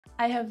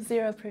I have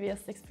zero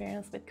previous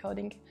experience with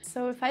coding.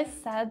 So if I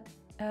said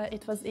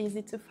it was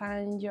easy to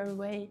find your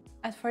way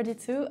at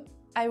 42,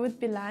 I would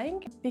be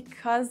lying,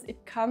 because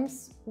it comes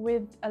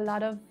with a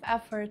lot of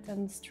effort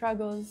and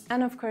struggles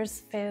and of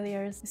course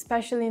failures,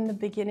 especially in the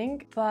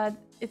beginning, but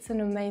it's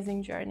an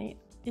amazing journey.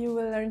 You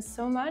will learn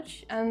so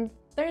much, and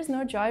there is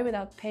no joy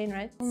without pain,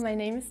 right? My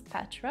name is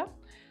Petra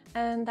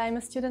and I'm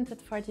a student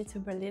at 42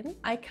 Berlin.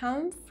 I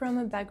come from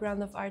a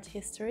background of art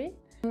history,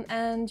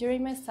 and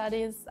during my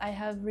studies I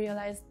have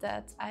realized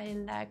that I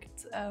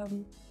lacked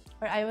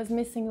or I was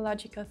missing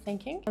logical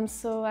thinking.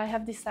 So I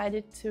have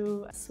decided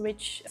to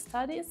switch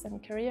studies and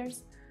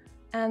careers,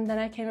 and then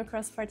I came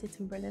across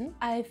 42 Berlin.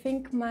 I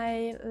think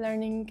my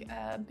learning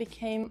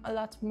became a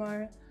lot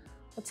more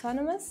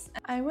autonomous.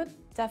 I would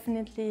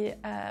definitely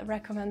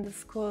recommend the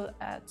school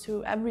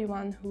to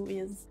everyone who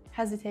is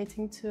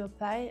hesitating to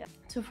apply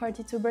to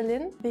 42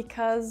 Berlin,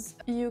 because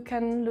you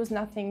can lose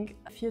nothing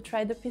if you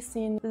try the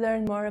piscine,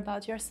 learn more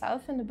about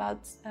yourself and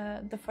about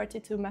the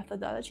 42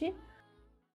 methodology.